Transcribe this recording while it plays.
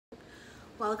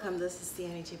Welcome. This is the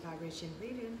energy vibration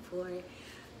reading for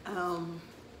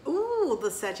the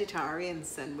Sagittarian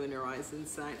Sun, Moon, Horizon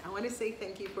sign. I want to say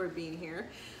thank you for being here.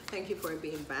 Thank you for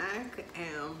being back.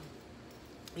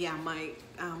 Yeah, my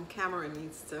camera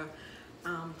needs to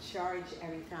charge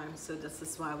every time, so this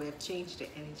is why we have changed the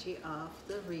energy of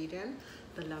the reading,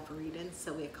 the love reading.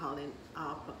 So we're calling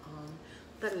up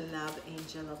the love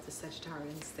angel of the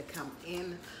Sagittarians to come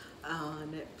in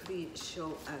and please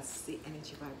show us the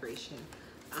energy vibration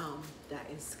that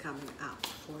is coming up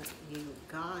for you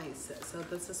guys. So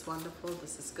this is wonderful.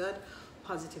 This is good.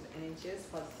 Positive energies,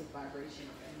 positive vibration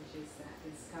of energies that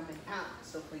is coming out.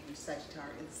 So for you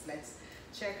Sagittarians, let's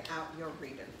check out your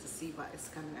reading to see what is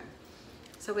coming in.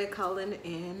 So we're calling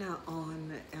in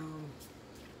on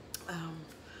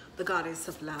the goddess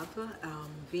of love,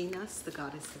 Venus, the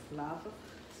goddess of love,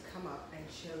 to come up and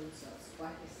shows us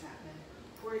what is happening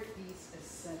for these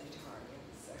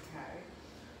Sagittarians. Okay,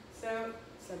 so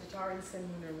Sagittarians and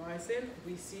Moon Horizon,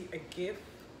 we see a gift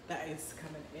that is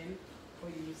coming in for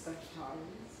you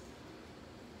Sagittarians,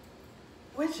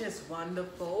 which is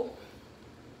wonderful.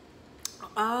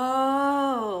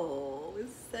 Oh,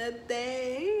 it's that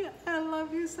day. I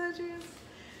love you, Sagittarius.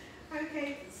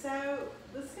 Okay, so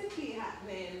this could be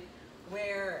happening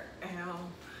where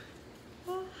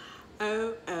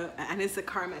and it's a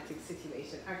karmatic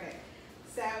situation. Okay,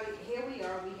 so here we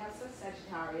are. We have some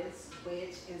Sagittarius,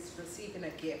 which is receiving a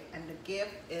gift, and the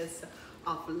gift is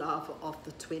of love of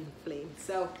the twin flame.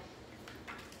 So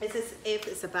it's as if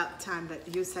it's about time that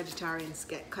you Sagittarians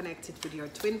get connected with your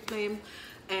twin flame.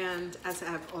 And as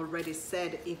I've already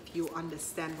said, if you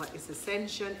understand what is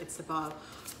ascension, it's about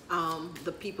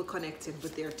the people connected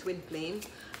with their twin flame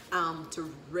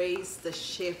to raise the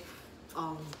ship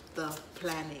of the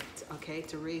planet, okay?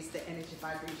 To raise the energy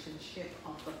vibration ship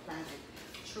of the planet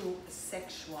through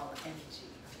sexual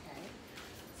energy, okay?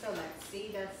 So let's see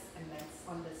this and let's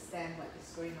understand what is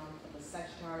going on for the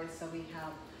Sagittarius. So we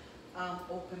have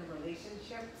open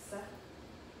relationships.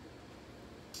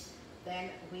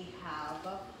 Then we have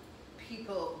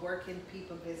people, working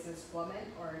people, business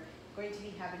woman, or going to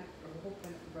be having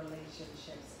open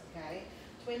relationships, okay?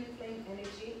 Twin flame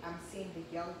energy, I'm seeing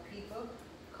the young people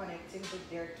connecting with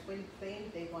their twin flame.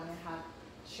 They want to have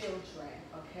children,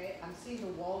 okay? I'm seeing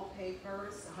the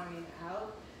wallpapers hanging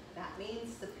out. That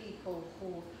means the people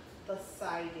who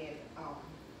decided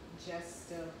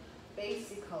just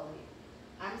basically,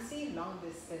 I'm seeing long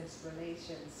distance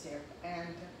relationship,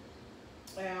 and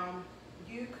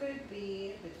you could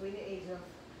be between the age of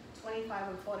 25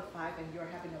 and 45 and you're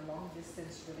having a long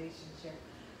distance relationship.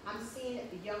 I'm seeing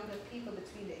younger people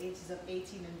between the ages of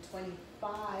 18 and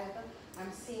 25.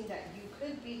 I'm seeing that you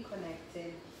could be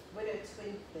connected with a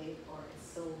twin flame or a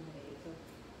soulmate.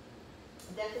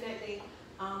 Definitely,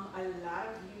 a lot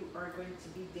of you are going to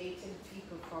be dating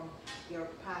people from your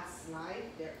past life.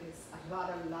 There is a lot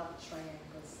of love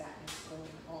triangles that is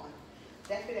going on.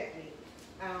 Definitely.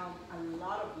 A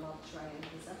lot of love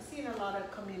triangles. I'm seeing a lot of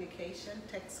communication,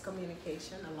 text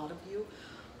communication, a lot of you.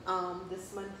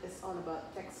 This month is all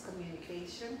about text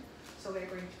communication. So we're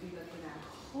going to be looking at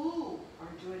who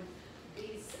are doing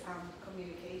these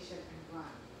communication and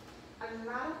what. A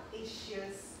lot of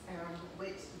issues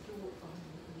with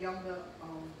you younger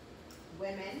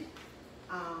women,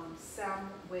 some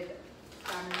with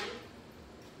family.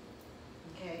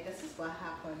 Okay, this is what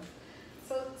happened.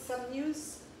 So some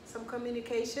news, some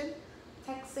communication,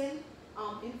 texting,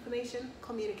 information,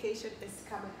 communication is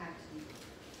coming at you,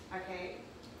 okay?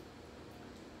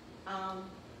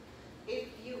 If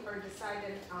you are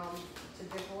deciding to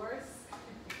divorce,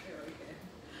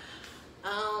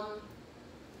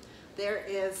 there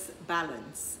is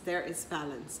balance. There is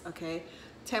balance, okay?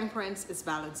 Temperance is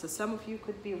balance. So some of you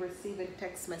could be receiving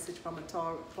text message from a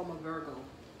Virgo,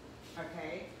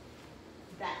 okay?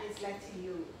 That is letting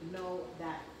you know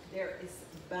that there is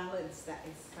balance that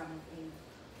is coming in.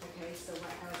 Okay, so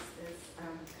what else is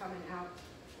coming out?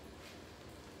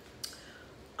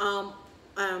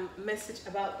 Message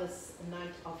about this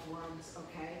Knight of Wands.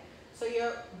 Okay, so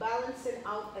you're balancing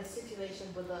out a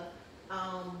situation with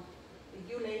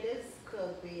you ladies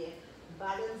could be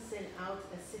balancing out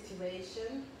a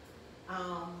situation.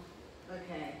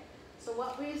 Okay, so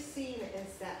what we're seeing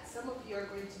is that some of you are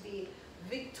going to be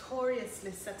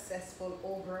victoriously successful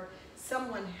over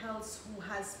someone else who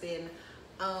has been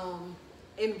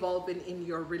involved in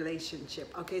your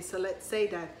relationship. Okay, so let's say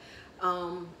that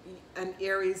an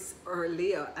Aries or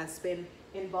Leo has been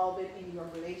involved in your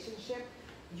relationship.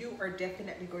 You are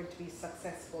definitely going to be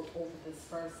successful over this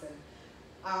person.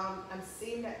 I'm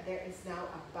seeing that there is now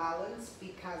a balance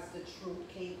because the truth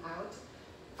came out.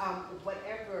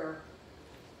 Whatever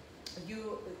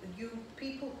you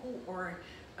people who are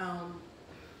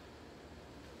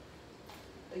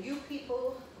you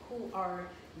people who are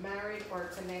married or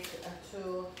connected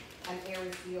to an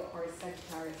Aries, Leo, or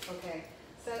Sagittarius. Okay,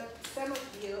 so some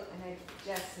of you, and I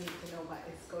just need to know what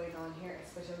is going on here,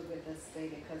 especially with this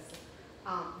lady, because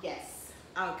yes,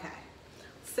 okay.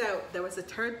 So there was a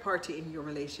third party in your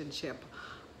relationship.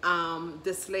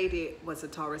 This lady was a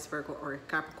Taurus, Virgo, or a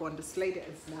Capricorn. This lady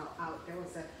is now out. There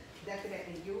was a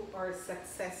definitely, you are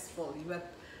successful. You have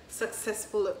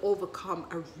successfully overcome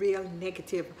a real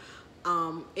negative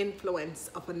influence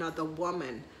of another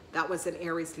woman that was an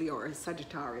Aries, Leo, or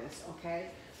Sagittarius.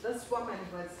 Okay, this woman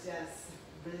was just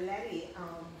bloody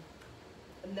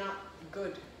not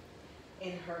good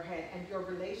in her head, and your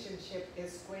relationship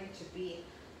is going to be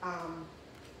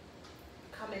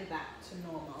coming back to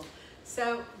normal.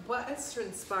 So what has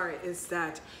transpired is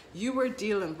that you were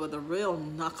dealing with a real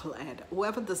knucklehead.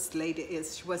 Whoever this lady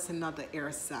is, she was another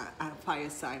air sign, fire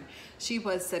sign. She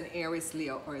was an Aries,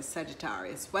 Leo, or a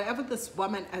Sagittarius. Whatever this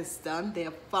woman has done, they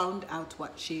have found out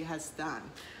what she has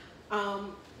done.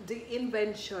 The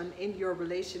invention in your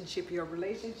relationship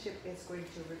is going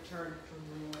to return to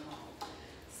normal.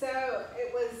 So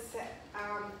it was,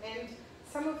 and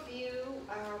some of you,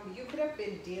 you could have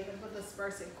been dealing with this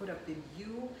person. It could have been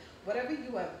you. Whatever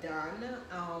you have done,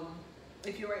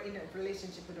 if you are in a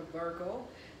relationship with a Virgo,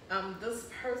 this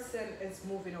person is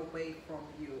moving away from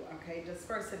you, okay? This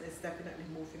person is definitely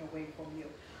moving away from you.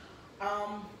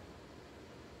 I'm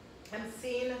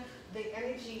seeing the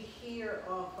energy here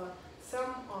of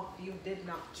some of you did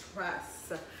not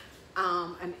trust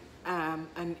an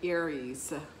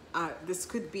Aries. This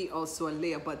could be also a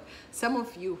Leo, but some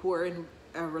of you who are in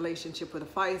a relationship with a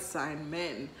fire sign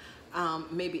men,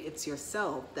 maybe it's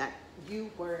yourself, that you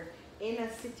were in a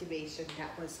situation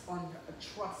that was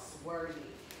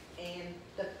untrustworthy, and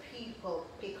the people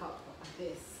pick up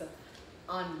this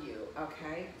on you,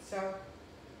 okay? So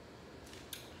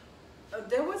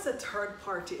there was a third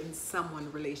party in someone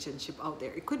relationship out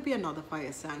there. It could be another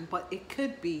fire sign, but it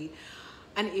could be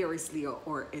an Aries, Leo,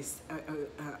 or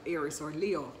Aries or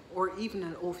Leo, or even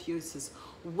an Ophiuchus,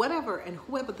 whatever, and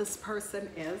whoever this person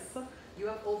is, you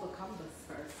have overcome this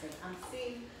person. I'm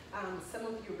seeing some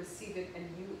of you receiving a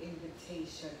new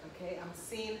invitation, okay? I'm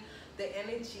seeing the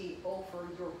energy over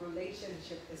your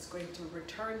relationship is going to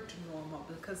return to normal,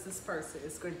 because this person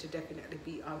is going to definitely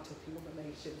be out of your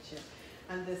relationship,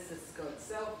 and this is good.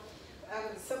 So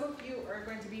some of you are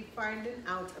going to be finding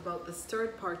out about this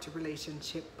third party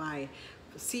relationship by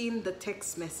seeing the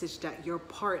text message that your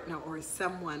partner or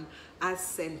someone has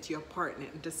sent your partner,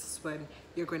 and this is when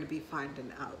you're going to be finding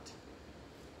out.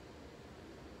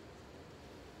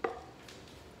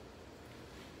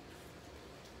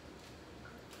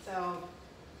 So,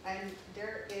 and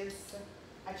there is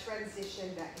a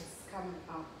transition that is coming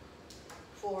up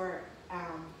for a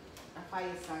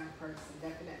fire sign person,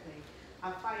 definitely.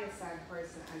 A fire sign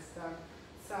person has done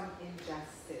some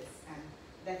injustice, and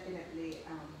definitely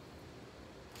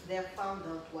they have found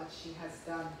out what she has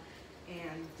done,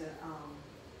 and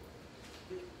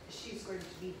she's going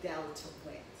to be dealt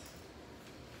with.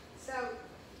 So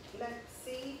let's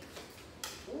see.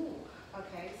 Ooh,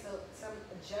 okay, so some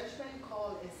judgment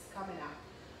call is coming up.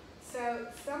 So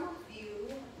some of you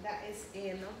that is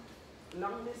in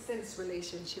long distance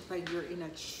relationship, and you're in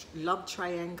a love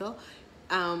triangle,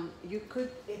 it could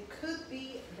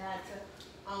be that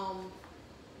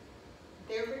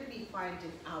they're going to be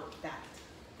finding out that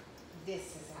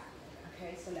this is happening.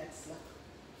 Okay, so let's look.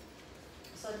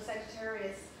 So the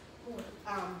Sagittarius, who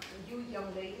you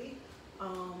young lady,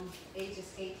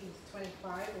 ages 18 to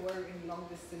 25, who are in long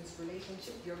distance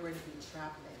relationship, you're going to be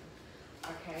traveling.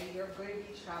 Okay, you're going to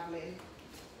be traveling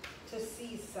to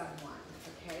see someone.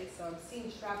 Okay, so I'm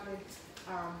seeing traveling,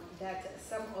 that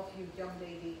some of you young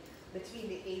lady between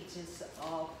the ages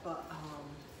of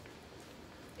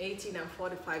 18 and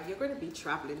 45, you're going to be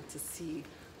traveling to see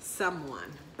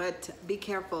someone, but be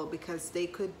careful, because they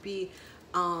could be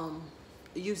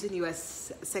using you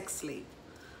as sex slave.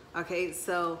 Okay,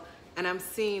 so, and I'm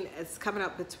seeing it's coming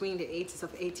up between the ages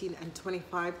of 18 and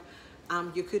 25.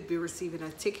 You could be receiving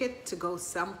a ticket to go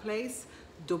someplace.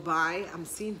 Dubai, I'm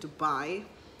seeing Dubai,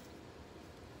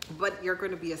 but you're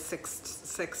going to be a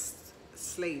sex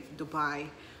slave. Dubai,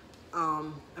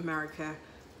 America,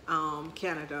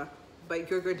 Canada, but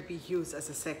you're going to be used as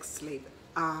a sex slave.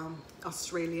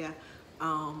 Australia,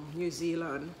 New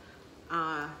Zealand,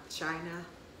 China,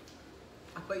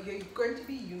 but you're going to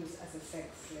be used as a sex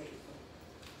slave.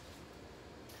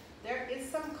 There is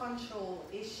some control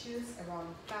issues around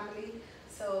family,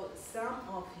 so some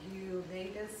of you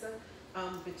ladies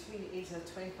between the ages of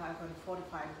 25 and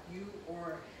 45, you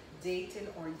are dating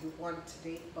or you want to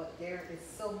date, but there is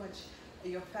so much,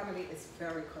 your family is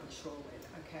very controlling,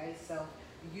 okay? So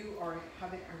you are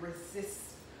having a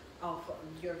resist of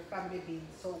your family being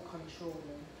so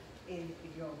controlling in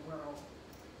your world.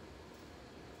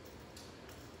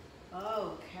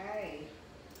 Okay.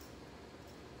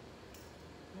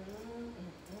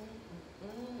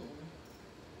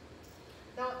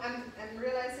 Now I'm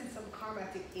realizing some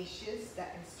karmatic issues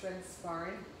that is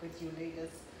transpiring with you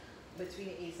ladies between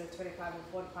the ages of 25 and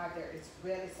 45. There is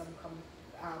really some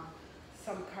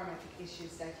karmatic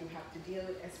issues that you have to deal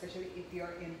with, especially if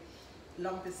you're in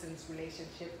long distance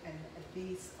relationship, and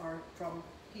these are from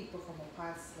people from a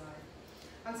past life.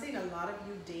 I'm seeing a lot of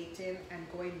you dating and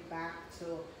going back to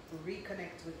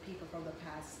reconnect with people from the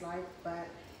past life, but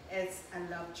it's a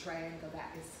love triangle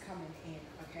that is coming in,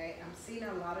 okay? I'm seeing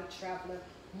a lot of traveler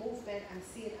movement. I'm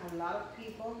seeing a lot of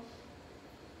people,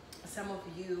 some of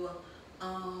you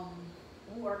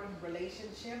who are in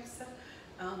relationships,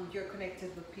 you're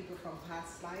connected with people from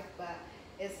past life, but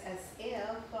it's as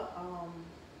if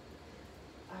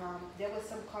there was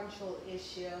some control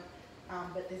issue,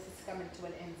 but this is coming to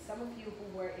an end. Some of you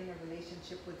who were in a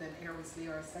relationship with an Aries,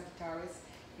 Leo, or Sagittarius,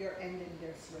 you're ending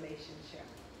this relationship.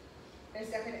 There's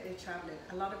definitely traveling.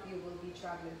 A lot of you will be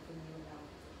traveling from you now.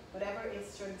 Whatever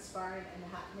is transpiring and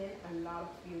happening, a lot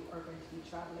of you are going to be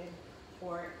traveling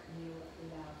for new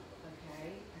love,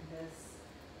 okay? And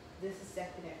this is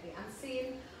definitely, I'm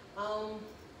seeing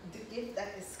the gift that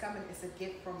is coming is a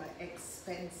gift from an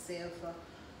expensive,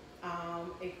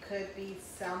 it could be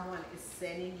someone is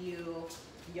sending you,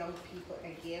 young people,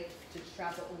 a gift to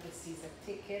travel overseas, a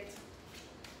ticket.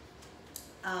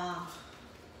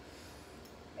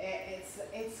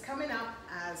 It's coming up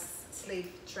as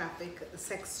slave traffic,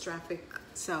 sex traffic,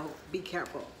 so be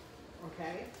careful,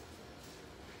 okay?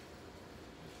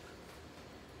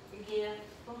 Yeah,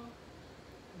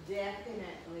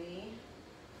 definitely.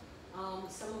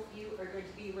 Some of you are going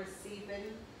to be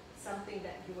receiving something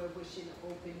that you were wishing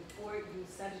open for. You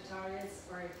Sagittarius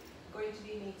are going to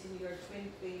be meeting your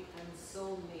twin flame and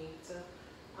soulmate.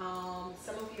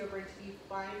 Some of you are going to be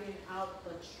finding out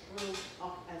the truth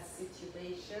of a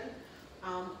situation.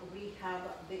 We have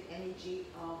the energy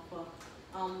of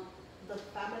the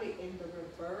family in the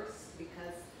reverse,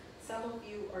 because some of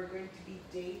you are going to be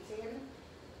dating,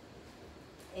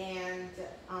 and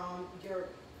your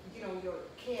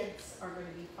kids are going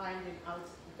to be finding out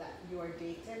that you are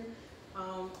dating.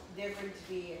 They're going to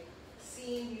be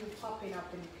seeing you popping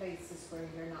up in places where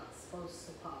you're not supposed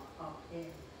to pop up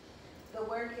in. The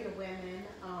working women,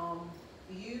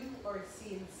 you are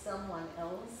seeing someone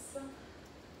else.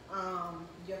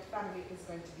 Your family is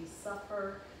going to be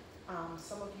suffer.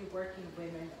 Some of you working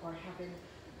women are having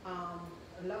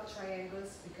love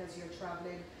triangles because you're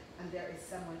traveling and there is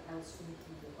someone else who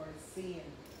you are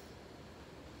seeing.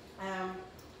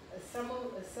 Some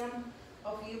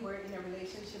of you were in a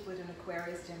relationship with an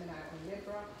Aquarius, Gemini, or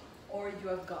Libra, or you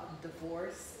have gotten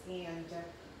divorced, and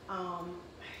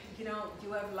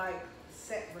you have like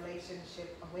set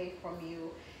relationship away from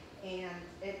you, and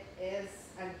it is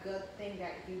a good thing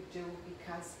that you do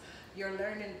because you're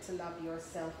learning to love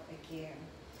yourself again.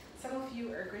 Some of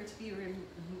you are going to be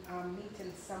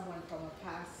meeting someone from a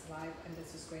past life, and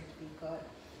this is going to be good.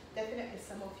 Definitely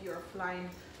some of you are flying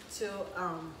to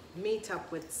meet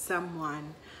up with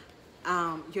someone.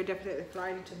 You're definitely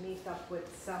flying to meet up with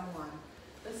someone.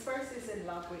 This person is in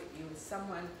love with you,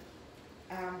 someone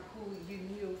who you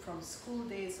knew from school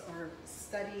days or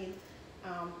studying.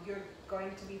 You're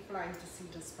going to be flying to see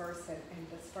this person, and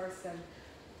this person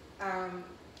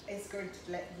is going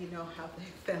to let you know how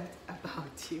they felt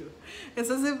about you. It's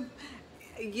as if,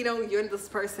 you and this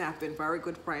person have been very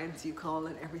good friends, you call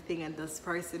and everything, and this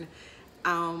person,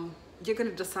 you're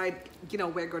going to decide,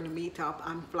 we're going to meet up.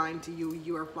 I'm flying to you,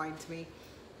 you are flying to me.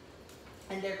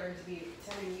 And they're going to be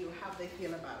telling you how they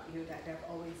feel about you, that they've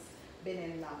always been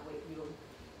in love with you.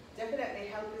 Definitely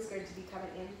help is going to be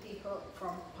coming in. People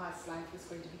from past life is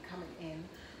going to be coming in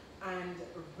and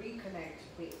reconnect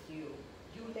with you.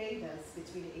 You ladies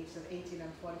between the ages of 18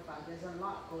 and 45, there's a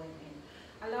lot going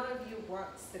in. A lot of you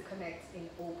wants to connect in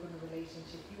open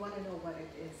relationship. You want to know what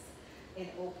it is in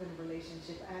open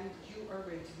relationship, and you are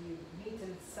going to be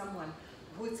meeting someone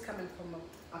who is coming from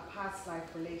a past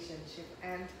life relationship,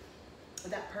 and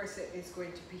that person is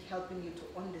going to be helping you to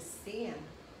understand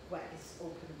what is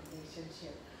open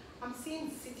relationship. I'm seeing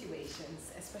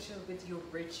situations, especially with you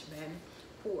rich men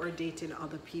who are dating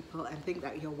other people and think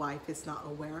that your wife is not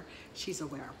aware. She's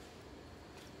aware.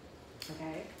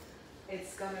 Okay?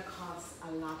 It's gonna cause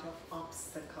a lot of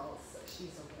obstacles.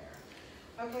 She's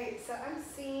aware. Okay, so I'm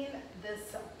seeing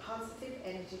this positive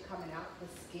energy coming out,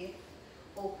 this gift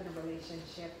open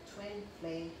relationship, twin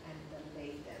flame, and the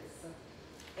latest.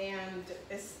 And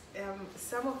it's,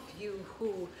 some of you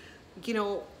who, you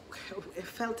know,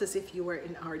 felt as if you were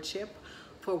in hardship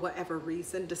for whatever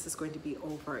reason, this is going to be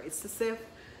over. It's as if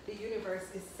the universe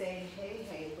is saying, hey,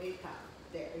 hey, wake up.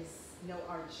 There is no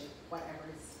hardship. Whatever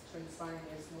is transpiring,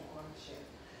 there's no hardship.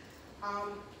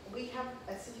 We have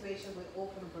a situation with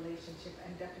open relationship,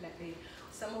 and definitely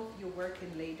some of you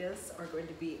working ladies are going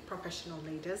to be professional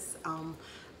ladies,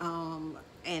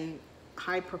 and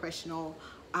high professional.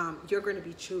 You're going to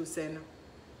be choosing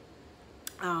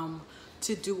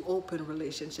to do open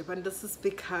relationship, and this is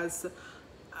because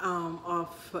of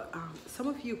some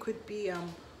of you could be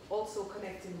also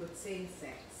connecting with same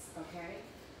sex. Okay,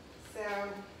 so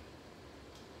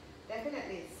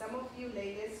definitely some of you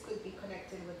ladies could be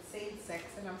connecting with same sex,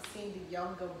 and I'm seeing the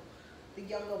younger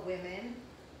women.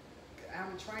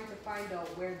 I'm trying to find out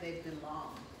where they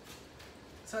belong.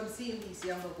 So I'm seeing these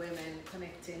younger women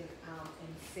connecting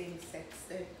in same sex.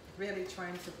 They're really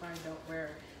trying to find out where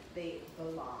they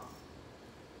belong.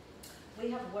 We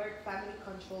have work, family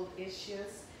control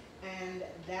issues, and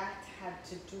that had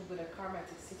to do with a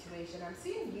karmatic situation. I'm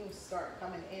seeing new start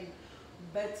coming in,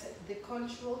 but the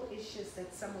control issues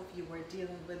that some of you were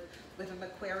dealing with an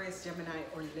Aquarius, Gemini,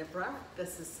 or Libra,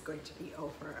 this is going to be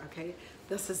over, okay?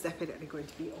 This is definitely going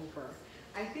to be over.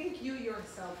 I think you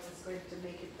yourself is going to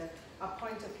make it a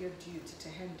point of your duty to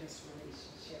end this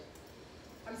relationship.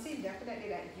 I'm seeing definitely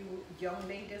that you young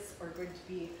ladies are going to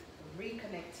be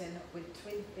reconnecting with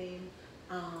twin flame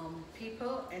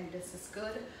people, and this is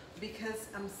good because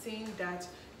I'm seeing that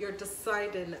you're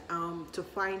deciding to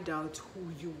find out who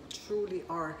you truly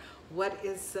are. What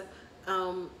is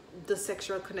the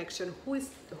sexual connection? Who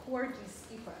are these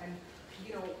people, and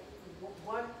you know,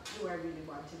 what do I really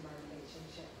want in my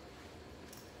relationship?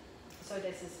 So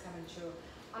this is coming true.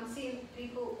 I'm seeing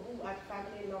people who are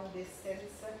family long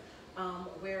distance,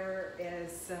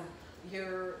 whereas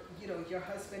your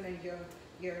husband and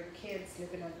your kids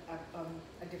live in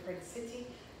a different city.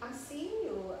 I'm seeing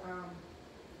you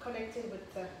connecting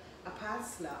with a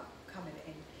past love coming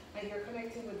in, and you're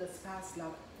connecting with this past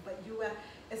love, but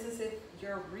it's as if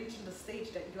you're reaching the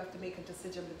stage that you have to make a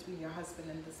decision between your husband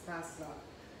and this past love.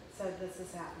 So this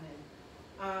is happening.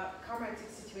 Karmatic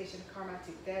situation,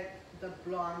 karmatic death, the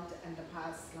blonde, and the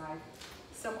past life.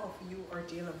 Some of you are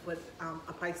dealing with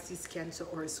a Pisces, Cancer,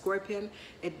 or a Scorpion.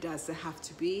 It doesn't have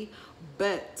to be,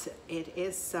 but it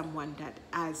is someone that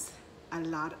has a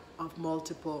lot of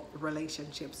multiple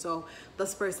relationships. So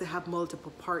this person have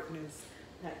multiple partners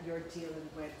that you're dealing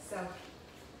with. So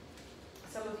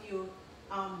some of you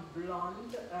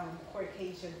blonde,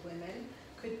 Caucasian women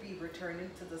could be returning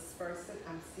to this person.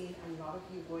 I'm seeing a lot of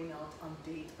you going out on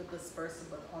dates with this person,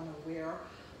 but unaware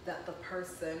that the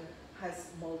person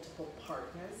has multiple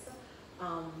partners.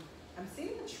 I'm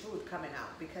seeing the truth coming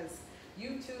out because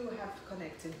you two have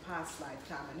connected past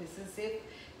lifetime, and it's as if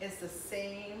it's the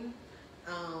same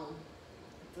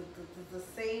the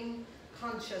same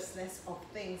consciousness of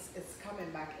things is coming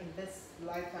back in this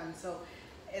lifetime. So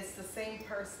it's the same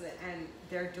person, and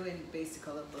they're doing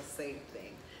basically the same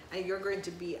thing, and you're going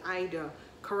to be either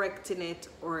correcting it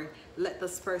or let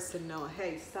this person know,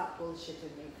 hey, stop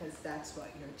bullshitting me, because that's what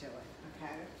you're doing.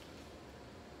 Okay,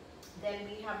 then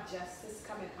we have justice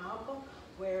coming up,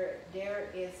 where there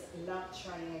is love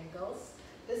triangles.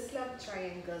 This love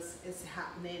triangles is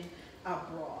happening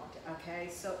abroad. Okay,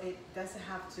 so it doesn't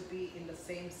have to be in the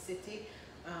same city.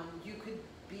 You could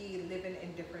be living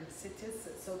in different cities.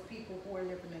 So people who are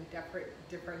living in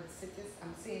different cities,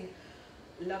 I'm seeing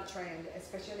love triangle,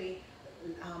 especially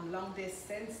long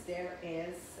distance. There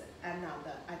is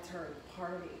a third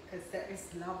party, because there is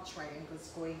love triangles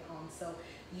going on. So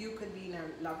you could be in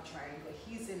a love triangle,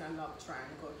 he's in a love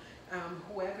triangle,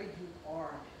 whoever you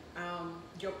are,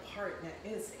 your partner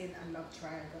is in a love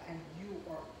triangle, and you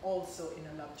are also in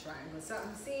a love triangle. So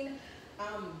I'm seeing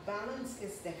balance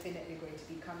is definitely going to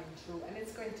be coming through, and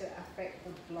it's going to affect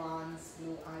the blondes,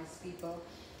 blue eyes people,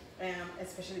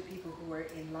 especially people who are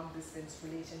in long distance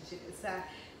relationship. It's that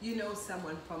you know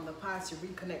someone from the past, you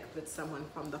reconnect with someone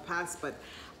from the past, but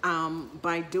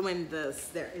by doing this,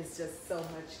 there is just so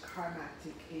much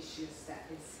karmatic issues that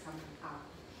is coming up.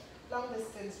 Long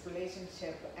distance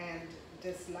relationship and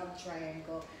this love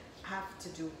triangle have to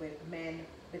do with men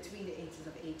between the ages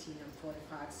of 18 and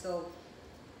 45. So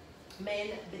men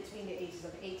between the ages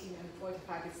of 18 and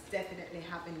 45 is definitely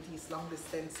having these long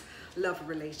distance love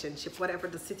relationship. Whatever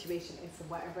the situation is,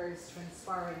 whatever is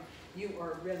transpiring, you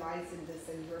are realizing this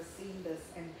and you're seeing this,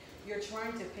 and you're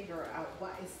trying to figure out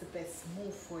what is the best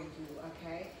move for you.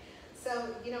 Okay,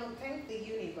 so you know, thank the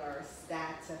universe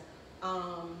that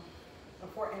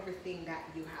for everything that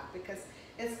you have, because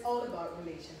it's all about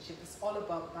relationship, it's all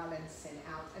about balancing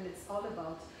out, and it's all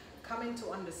about coming to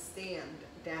understand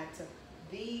that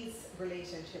these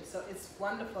relationships, so it's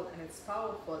wonderful and it's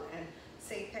powerful, and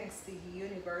say thanks to the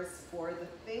universe for the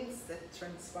things that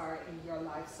transpire in your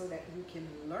life so that you can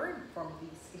learn from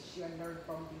these issues and learn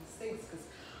from these things, because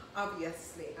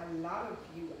obviously a lot of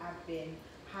you have been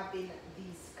having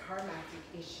these karmatic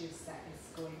issues that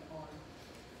is going on.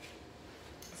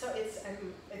 So it's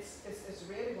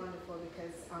really wonderful,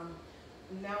 because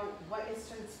now what is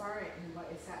transpiring and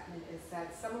what is happening is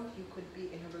that some of you could be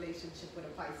in a relationship with a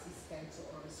Pisces, Cancer,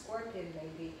 or a Scorpion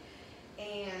lady,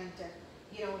 and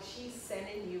you know, she's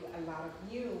sending you a lot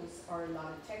of news or a lot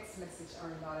of text message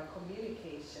or a lot of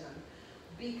communication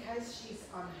because she's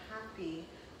unhappy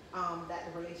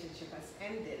that the relationship has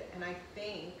ended. And I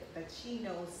think that she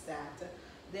knows that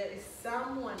there is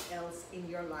someone else in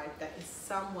your life, that is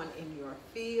someone in your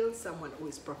field, someone who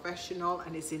is professional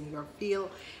and is in your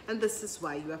field, and this is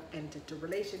why you have entered the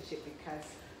relationship, because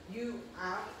you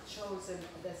have chosen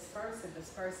this person. This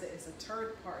person is a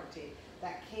third party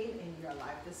that came in your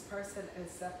life. This person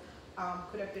is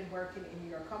could have been working in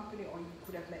your company, or you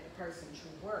could have met the person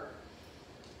through work.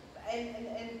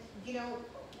 And you know,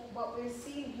 what we're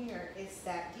seeing here is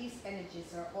that these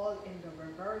energies are all in the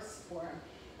reverse form.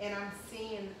 And I'm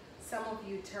seeing some of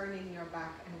you turning your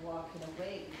back and walking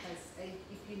away, because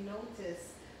if you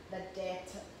notice the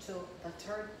debt to the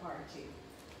third party,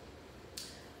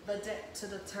 the debt to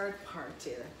the third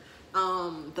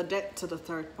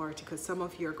party, because some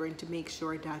of you are going to make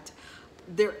sure that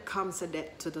there comes a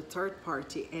debt to the third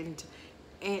party, and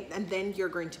then you're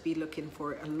going to be looking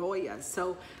for a lawyer.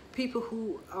 So people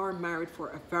who are married for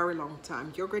a very long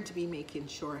time, you're going to be making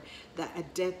sure that a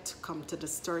debt come to the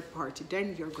third party.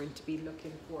 Then you're going to be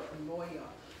looking for a lawyer,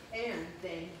 and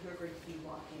then you're going to be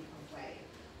walking away.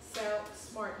 So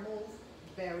smart move,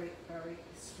 very, very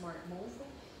smart move.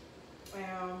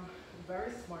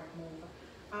 Very smart move.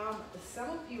 Some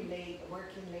of you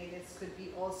working ladies could be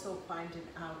also finding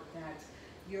out that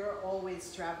you're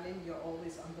always traveling, you're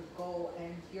always on the go,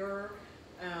 and your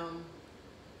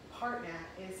partner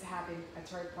is having a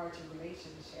third party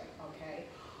relationship, okay?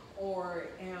 Or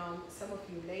some of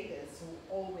you ladies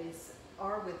who always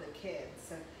are with the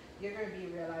kids, you're going to be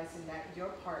realizing that your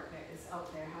partner is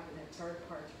out there having a third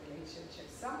party relationship.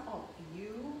 Some of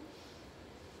you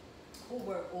who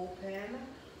were open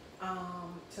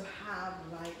to have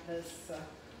like this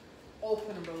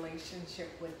open relationship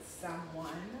with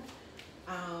someone,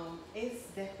 is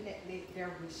definitely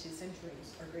their wishes and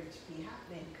dreams are going to be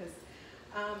happening, because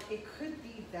it could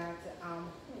be that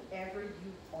whoever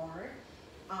you are,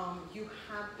 you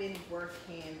have been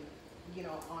working, you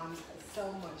know, on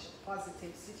so much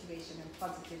positive situation and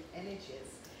positive energies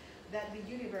that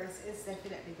the universe is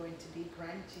definitely going to be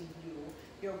granting you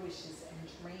your wishes and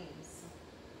dreams.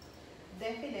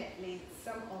 Definitely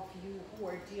some of you who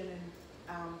are dealing,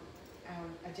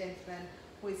 a gentleman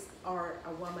who is, or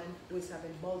a woman who is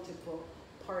having multiple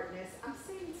partners. I'm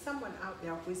seeing someone out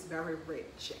there who is very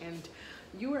rich, and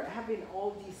you are having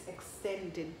all these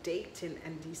extended dating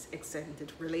and these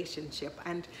extended relationship.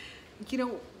 And you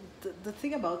know, the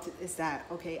thing about it is that,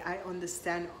 okay, I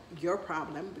understand your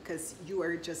problem because you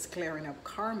are just clearing up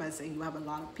karmas and you have a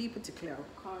lot of people to clear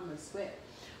up karmas with.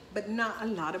 But not a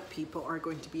lot of people are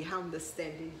going to be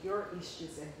understanding your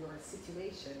issues and your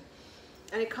situation.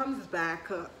 And it comes back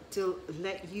to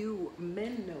let you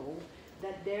men know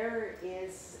that there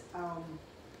is,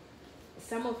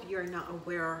 some of you are not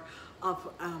aware of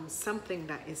something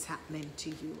that is happening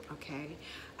to you, okay?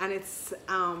 And it's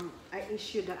an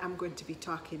issue that I'm going to be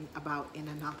talking about in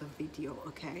another video,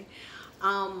 okay?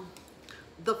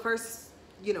 The first,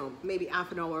 you know, maybe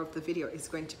half an hour of the video is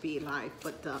going to be live,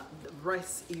 but the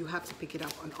rest you have to pick it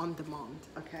up on demand,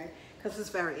 okay? Because it's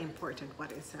very important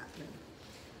what is happening.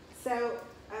 So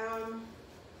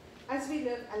as we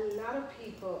look, a lot of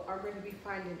people are going to be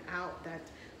finding out that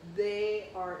they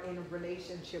are in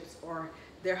relationships, or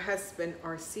their husband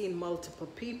are seeing multiple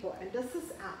people, and this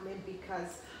is happening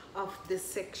because of the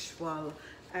sexual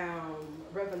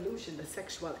revolution, the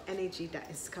sexual energy that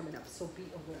is coming up. So be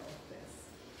aware of this.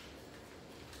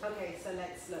 Okay, so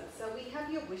let's look. So we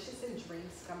have your wishes and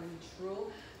dreams coming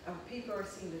true. People are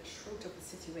seeing the truth of the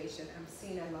situation. I'm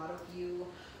seeing a lot of you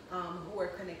who are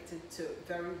connected to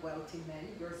very wealthy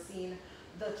men. You're seeing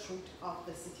the truth of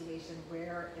the situation,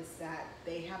 where is that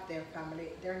they have their family,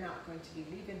 they're not going to be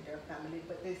leaving their family,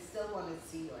 but they still want to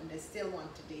see you and they still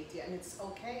want to date you, and it's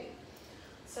okay.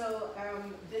 So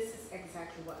this is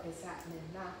exactly what is happening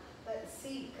now. But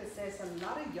see, because there's a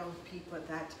lot of young people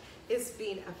that is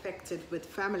being affected with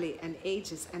family and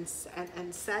ages and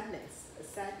sadness.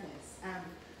 sadness.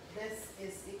 This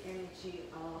is the energy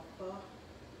of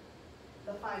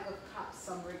the Five of Cups,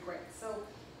 some regret. So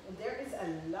there is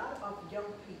a lot of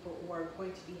young people who are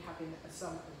going to be having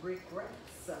some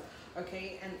regrets,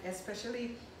 okay, and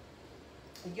especially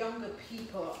younger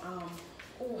people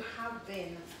who have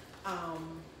been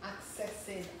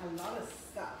accessing a lot of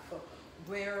stuff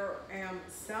where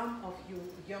some of you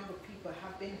younger people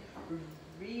have been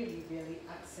really, really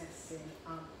accessing,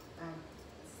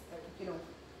 you know,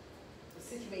 a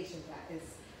situation that is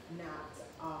not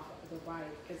of the right.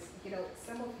 Because, you know,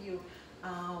 some of you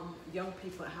young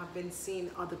people have been seeing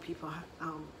other people,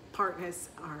 partners,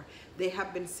 or they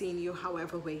have been seeing you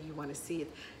however way you want to see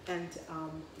it. And,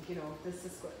 you know, this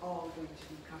is all going to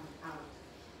be coming out.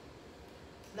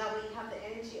 Now we have the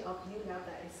energy of new love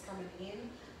that is coming in.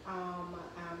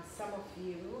 Some of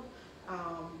you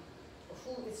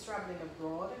who is traveling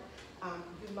abroad,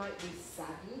 you might be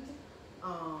saddened,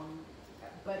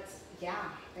 but yeah,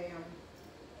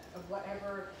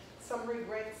 whatever, some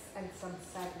regrets and some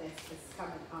sadness is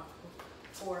coming up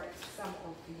for some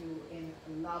of you in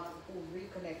love who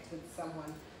reconnect with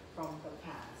someone from the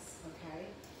past, okay?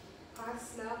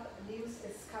 Past love news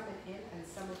is coming in, and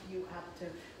some of you have to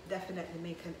definitely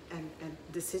make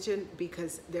a decision,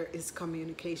 because there is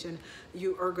communication.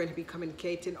 You are going to be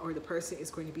communicating, or the person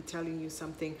is going to be telling you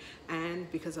something,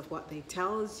 and because of what they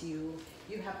tells you,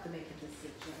 you have to make a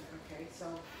decision, okay? So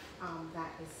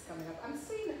that is coming up. I'm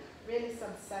seeing really some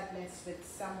sadness with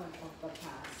someone of the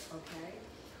past, okay?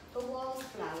 The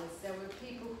wallflowers, there were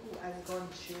people who have gone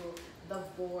through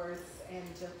divorce,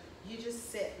 and you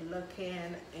just sit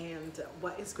looking, and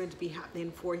what is going to be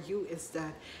happening for you is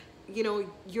that, you know,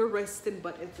 you're resting,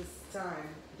 but at this time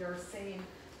they're saying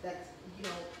that, you know,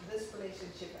 this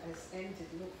relationship has ended.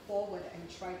 Look forward and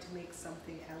try to make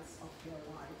something else of your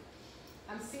life.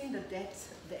 I'm seeing the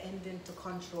death, the ending to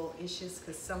control issues,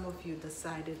 because some of you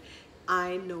decided,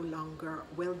 I no longer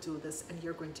will do this, and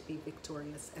you're going to be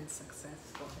victorious and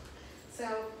successful.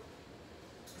 So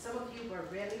some of you were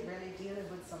really, really dealing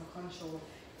with some control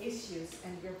issues,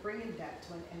 and you're bringing that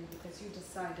to an end because you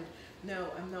decided, no,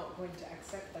 I'm not going to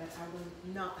accept that. I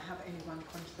will not have anyone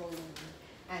controlling me,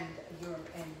 and you're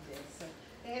ending. So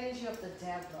the energy of the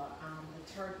devil,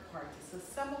 the third party. So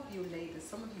some of you ladies,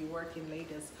 some of you working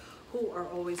ladies who are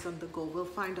always on the go, will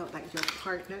find out that your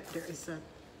partner, there is a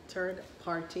third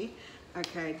party,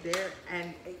 okay, there,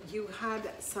 and you had,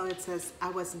 so it says, I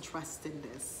wasn't trusting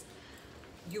this.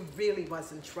 You really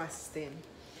wasn't trusting.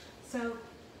 So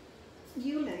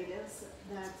you ladies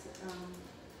that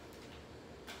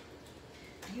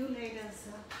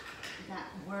that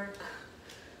work,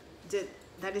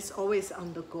 that is always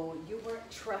on the go, you weren't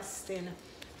trusting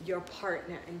your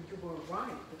partner, and you were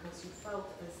right, because you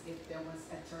felt as if there was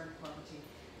a third party.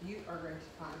 You are going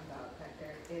to find out that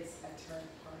there is a third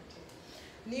party.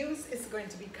 News is going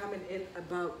to be coming in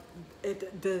about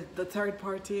it, the third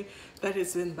party that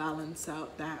has been balanced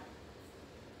out, that,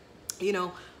 you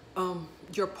know,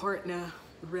 your partner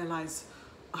realize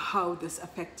how this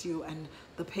affects you and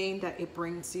the pain that it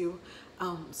brings you.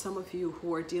 Some of you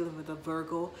who are dealing with a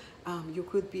Virgo, you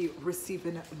could be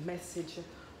receiving a message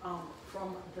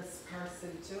from this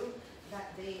person too,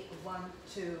 that they want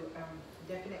to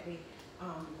definitely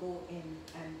go in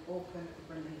an open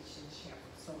relationship.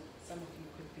 So some of you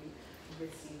could be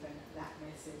receiving that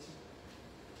message.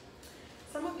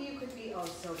 Some of you could be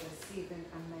also receiving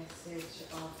a message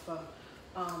of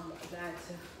that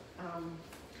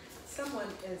someone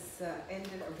is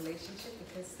ending a relationship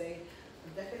because they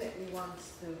definitely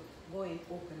wants to go in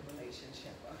open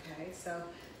relationship, okay? So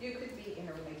you could be in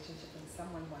a relationship and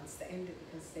someone wants to end it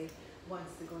because they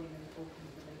wants to go in an open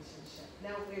relationship.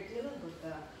 Now we're dealing with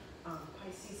the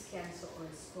Pisces, Cancer, or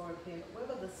Scorpion.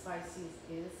 Whoever this Pisces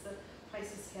is,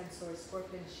 Pisces, Cancer, or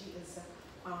Scorpion, she is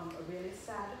really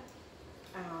sad,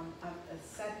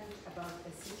 saddened about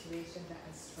a situation that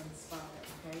has transpired,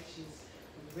 okay? She's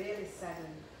really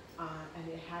saddened, and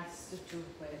it has to do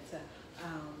with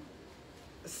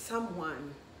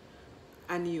someone,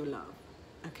 a new love,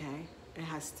 okay? It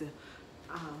has to,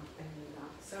 a new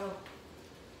love. So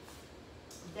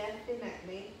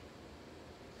definitely,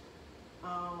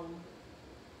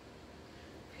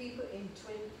 people in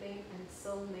twin flame and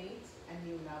soulmate, a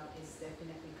new love is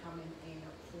definitely coming in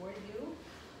for you.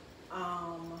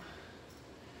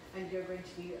 And you're going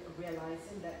to be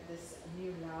realizing that this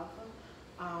new love,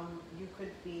 you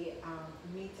could be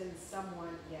meeting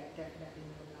someone, yeah, definitely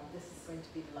new love. This is going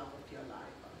to be the love of your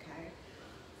life, okay?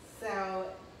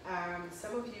 So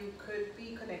some of you could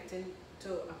be connecting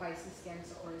to a Pisces,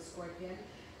 Cancer, or a Scorpion.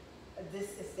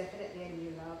 This is definitely a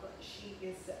new love. He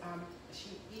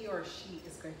or she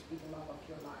is going to be the love of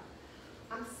your life.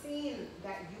 I'm seeing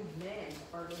that you men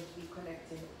are going to be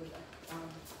connecting with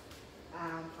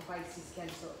a Pisces,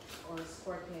 Cancer, or a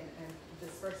Scorpion, and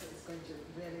this person is going to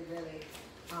really, really,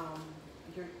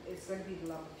 it's going to be the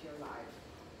love of your life.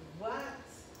 What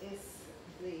is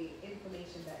the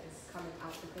information that is coming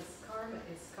out? Because karma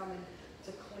is coming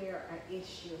to clear an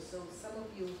issue. So some of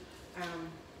you,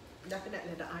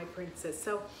 definitely the Eye Princess.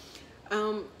 So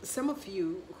some of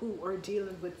you who are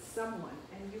dealing with someone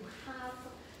and you have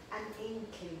an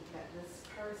inkling that this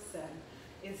person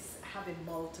is having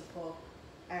multiple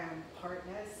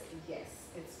partners, yes,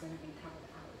 it's going to be coming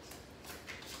out.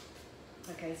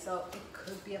 Okay, so it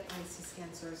could be a Pisces,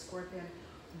 Cancer, or Scorpion,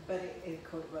 but it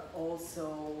could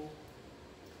also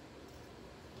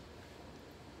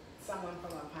someone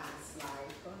from a past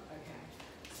life. Okay,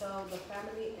 so the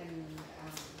family and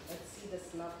let's see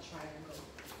this love triangle.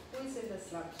 Who is in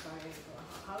this love triangle?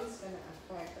 How is it going to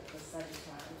affect the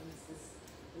Sagittarius, this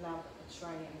love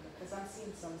triangle? Because I'm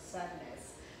seeing some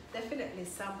sadness. Definitely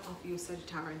some of you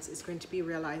Sagittarians is going to be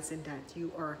realizing that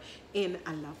you are in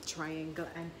a love triangle,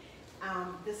 and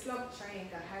this love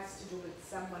triangle has to do with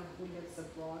someone who lives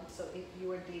abroad. So if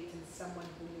you are dating someone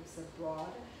who lives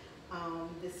abroad,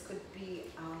 this could be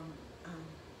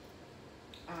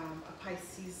a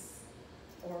Pisces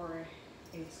or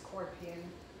a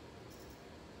Scorpion.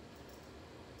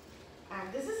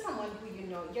 This is someone who you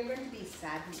know, you're going to be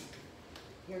saddened.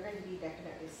 You're going to be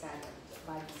definitely saddened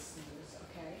by this news,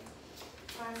 okay?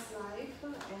 Past life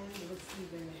and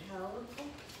receiving help.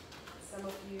 Some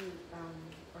of you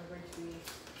are going to be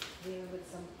dealing with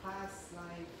some past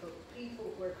life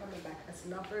people who are coming back as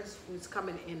lovers, who's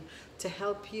coming in to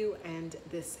help you, and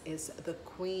this is the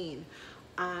Queen.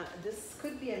 This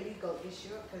could be a legal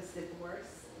issue because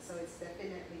divorce, so it's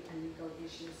definitely a legal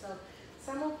issue. So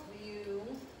some of you,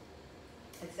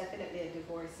 it's definitely a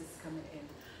divorce is coming in.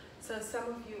 So some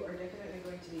of you are definitely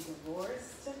going to be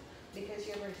divorced because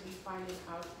you're going to be finding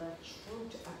out the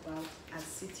truth about a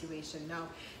situation. Now,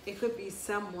 it could be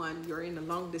someone, you're in a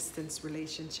long distance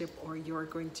relationship, or you're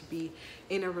going to be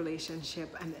in a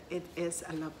relationship and it is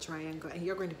a love triangle, and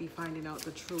you're going to be finding out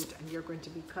the truth and you're going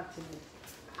to be cutting it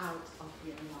out of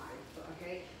your life,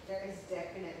 okay? There is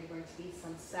definitely going to be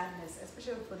some sadness,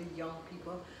 especially for the young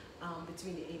people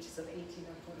between the ages of 18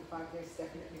 and 45. There's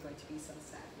definitely going to be some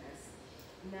sadness.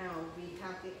 Now we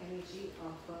have the energy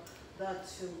of the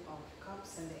Two of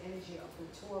Cups, and the energy of the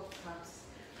Two of Cups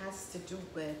has to do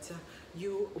with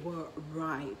you were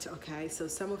right, okay? So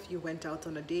some of you went out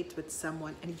on a date with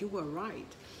someone and you were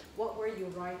right. What were you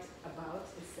right about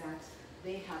is that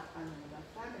they have another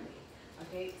family,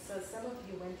 okay? So some of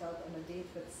you went out on a date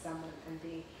with someone and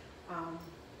they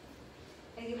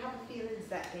and you have feelings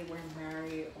that they were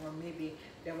married, or maybe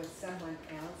there was someone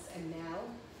else, and now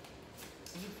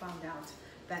you found out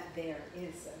that there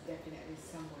is definitely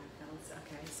someone else,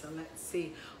 okay? So let's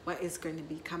see what is going to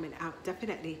be coming out.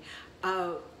 Definitely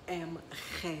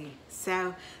OMG.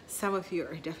 So some of you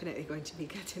are definitely going to be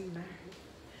getting married.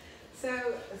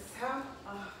 So some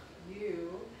of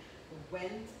you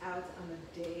went out on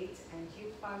a date and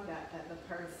you found out that the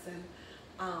person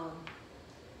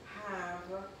have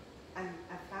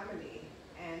a family,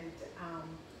 and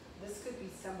this could be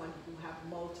someone who have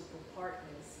multiple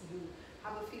partners. You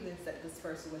have a feeling that this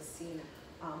person was seeing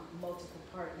multiple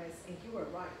partners, and you were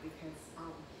right because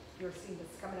you're seeing this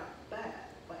coming up. But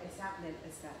what is happening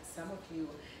is that some of you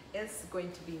is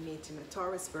going to be meeting a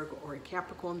Taurus, Virgo, or a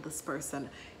Capricorn. This person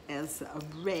is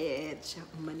rich,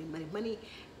 money, money, money,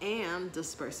 and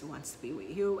this person wants to be with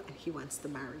you and he wants to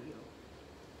marry you.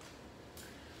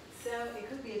 So it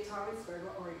could be a Taurus,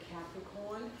 Virgo, or a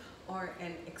Capricorn, or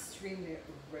an extremely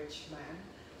rich man.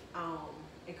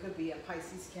 It could be a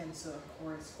Pisces, Cancer,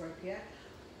 or a Scorpio.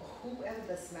 Whoever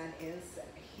this man is,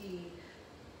 he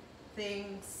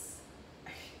thinks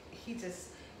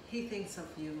of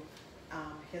you,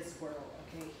 his world,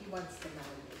 okay? He wants to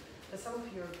marry you. But some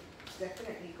of you are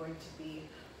definitely going to be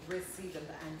receiving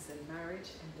the answer in marriage,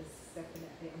 and this is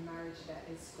definitely a marriage that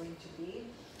is going to be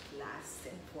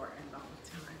lasting for a long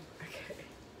time, okay?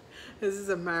 This is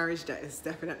a marriage that is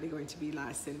definitely going to be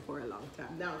lasting for a long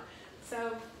time. Now,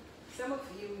 so some of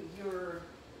you,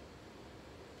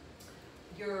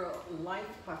 your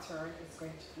life pattern is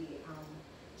going to be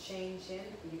changing.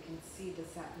 You can see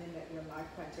this happening, that your life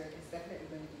pattern is definitely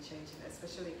going to be changing,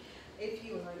 especially if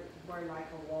you were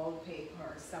like a wallpaper,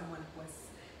 or someone who has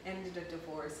ended a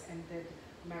divorce, ended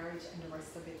marriage and the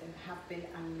rest of it, and have been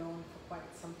alone for quite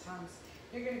some time.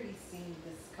 You're going to be seeing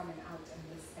this coming out, and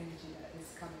this energy that is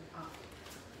coming up.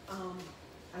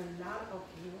 A lot of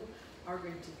you are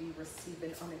going to be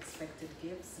receiving unexpected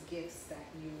gifts that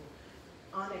you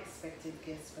unexpected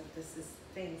gifts, but this is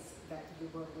things that you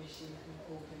were wishing and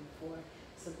hoping for.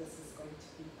 So this is going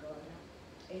to be good.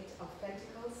 Eight of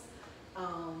Pentacles.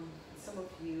 Some of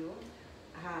you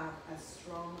have a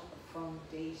strong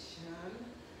foundation.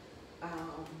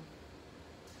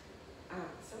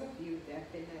 Some of you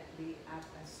definitely have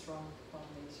a strong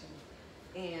foundation,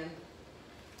 and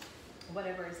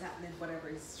whatever is happening, whatever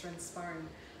is transpiring,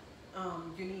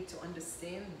 you need to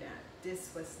understand that this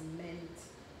was meant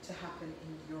to happen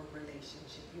in your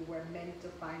relationship. You were meant to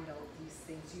find out these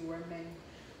things. You were meant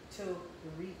to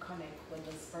reconnect with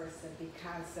this person,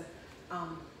 because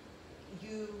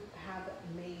you have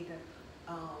made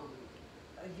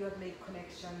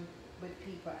connection with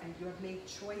people, and you have made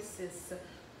choices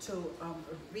to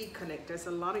reconnect. There's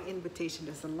a lot of invitation.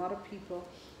 There's a lot of people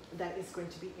that is going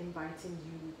to be inviting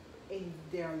you in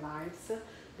their lives.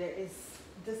 There is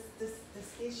this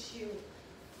issue,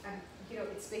 and you know,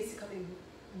 it's basically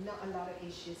not a lot of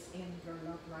issues in your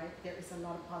love life. There is a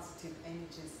lot of positive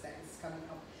energies that is coming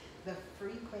up. The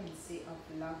frequency of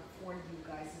love for you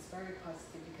guys is very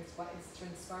positive, because what is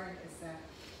transpiring is that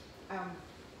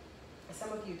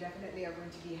some of you definitely are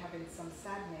going to be having some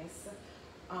sadness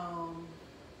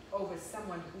over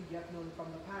someone who you have known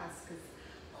from the past, because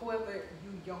whoever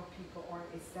you young people are,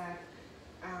 is that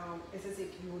it's as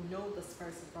if you know this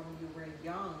person from you were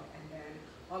young, and then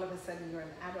all of a sudden you're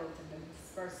an adult, and then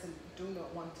this person do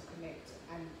not want to connect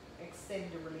and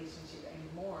extend the relationship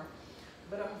anymore.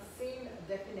 But I'm seeing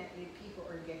definitely people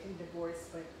are getting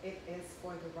divorced, but it is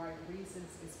for the right reasons.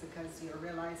 It's because you're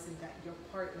realizing that your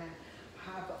partner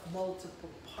have multiple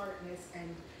partners,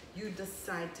 and you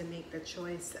decide to make the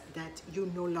choice that you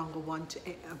no longer want to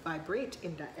vibrate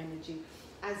in that energy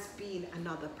as being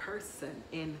another person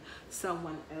in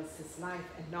someone else's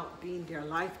life, and not being their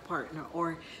life partner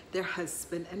or their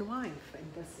husband and wife.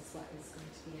 And this is what is going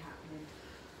to be happening.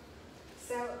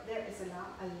 So there is a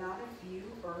lot of you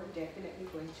are definitely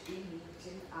going to be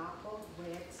meeting up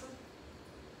with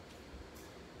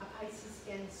a Pisces,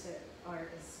 Cancer, or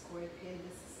a Scorpion.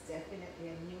 This is definitely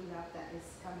a new love that is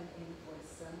coming in for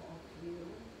some of you.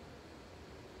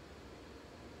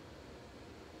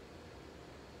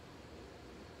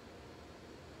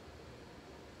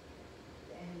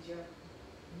 And your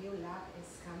new love is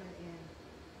coming in.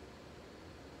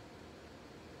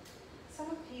 Some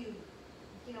of you,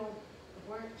 you know,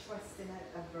 weren't trusting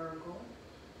a Virgo,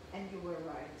 and you were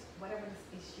right. Whatever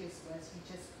the issues was, you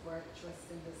just weren't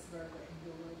trusting this Virgo, and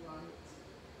you were right.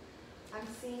 I'm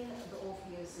seeing the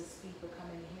Ophiuses people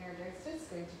coming here. There's just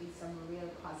going to be some real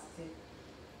positive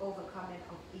overcoming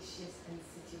of issues and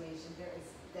situations. There is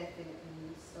definitely a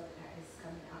new start that is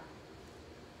coming up.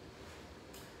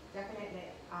 Definitely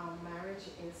marriage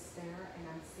is there, and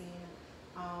I'm seeing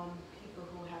people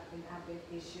who have been having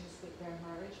issues with their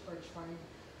marriage, or trying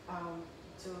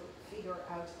to figure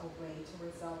out a way to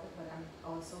resolve it. But I'm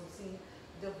also seeing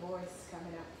divorce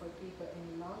coming up for people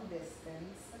in long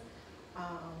distance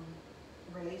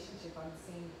relationship. I'm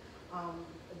seeing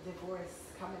divorce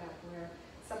coming up, where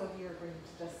some of you are going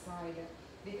to decide,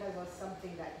 because of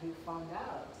something that you found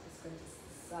out, is going to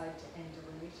decide to end a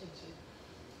relationship.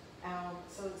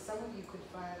 So some of you could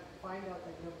find out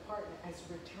that your partner has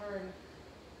returned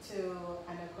to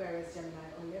an Aquarius, Gemini,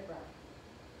 or Libra.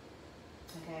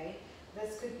 Okay,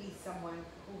 this could be someone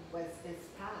who was his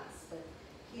past, but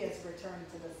he has returned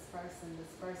to this person.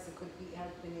 This person could be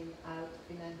helping him out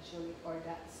financially, or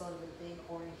that sort of a thing,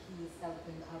 or he's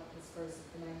helping out this person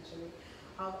financially.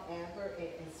 However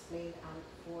it is played out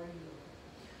for you.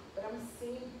 But I'm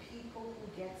seeing people who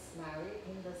gets married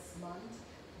in this month,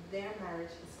 their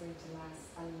marriage is going to last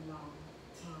a long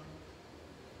time.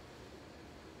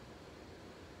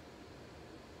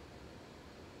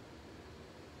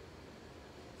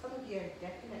 Some of you are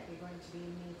definitely going to be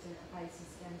meeting a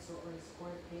Pisces, Cancer, or a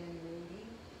Scorpion lady,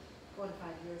 45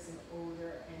 years and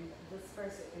older, and this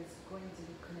person is going to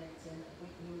be connecting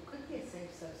with you. Could be a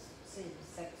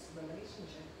same-sex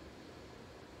relationship,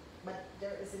 but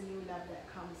there is a new love that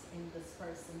comes in this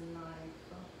person's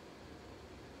life.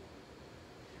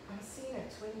 I'm seeing a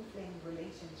twin flame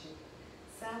relationship.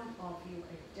 Some of you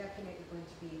are definitely going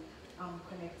to be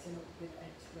connecting with a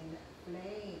twin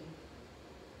flame.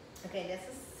 Okay, this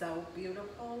is so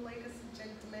beautiful, ladies and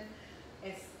gentlemen.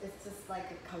 It's just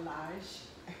like a collage.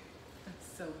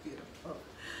 It's so beautiful.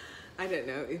 I don't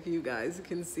know if you guys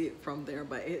can see it from there,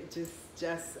 but it just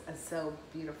so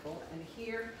beautiful. And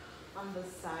here on the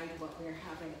side, what we're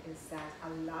having is that a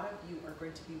lot of you are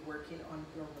going to be working on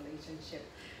your relationship,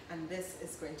 and this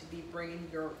is going to be bringing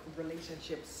your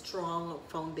relationship strong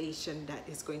foundation that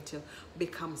is going to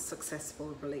become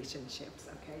successful relationships.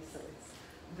 Okay, so it's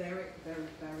very, very,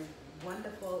 very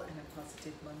wonderful and a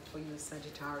positive month for you,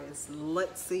 Sagittarius.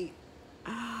 Let's see.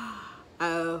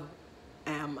 OMG.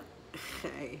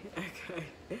 Okay.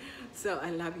 So I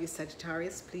love you,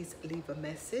 Sagittarius. Please leave a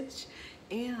message.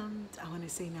 And I want to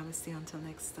say namaste until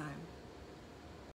next time.